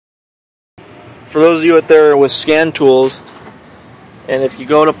for those of you out there with scan tools, and if you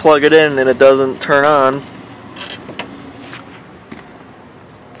go to plug it in and it doesn't turn on,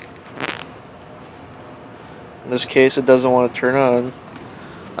 in this case it doesn't want to turn on,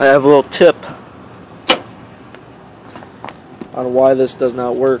 I have a little tip on why this does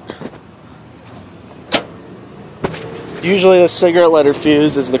not work. Usually the cigarette lighter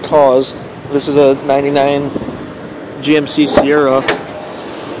fuse is the cause. This is a 99 GMC Sierra.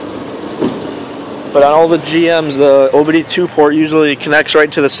 But on all the GMs, the OBD2 port usually connects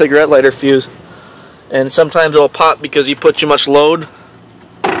right to the cigarette lighter fuse. And sometimes it'll pop because you put too much load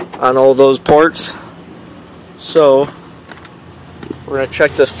on all those ports. So we're going to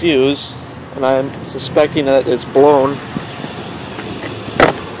check the fuse, and I'm suspecting that it's blown.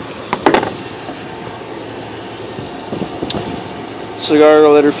 Cigar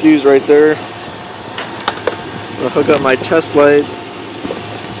lighter fuse right there. I'm going to hook up my test light.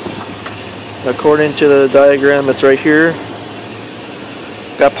 According to the diagram, it's right here.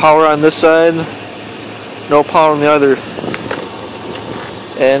 Got power on this side, no power on the other.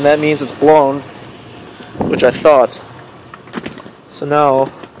 And that means it's blown, which I thought. So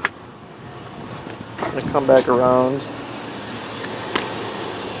now, I'm going to come back around.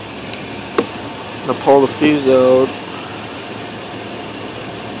 I'm going to pull the fuse out.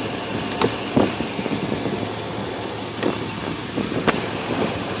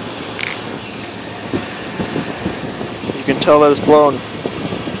 You can tell that it's blown.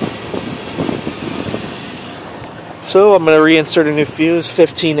 So I'm going to reinsert a new fuse,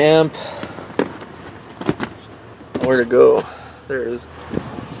 15 amp. Where to go? There it is.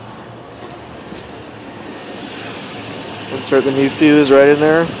 Insert the new fuse right in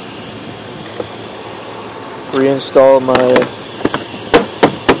there. Reinstall my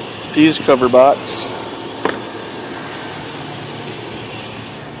fuse cover box.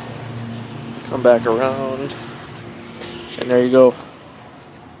 Come back around. And there you go.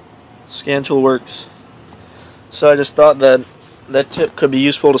 Scan tool works. So I just thought that that tip could be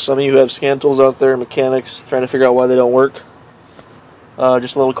useful to some of you who have scan tools out there, mechanics, trying to figure out why they don't work.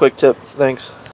 Just a little quick tip. Thanks.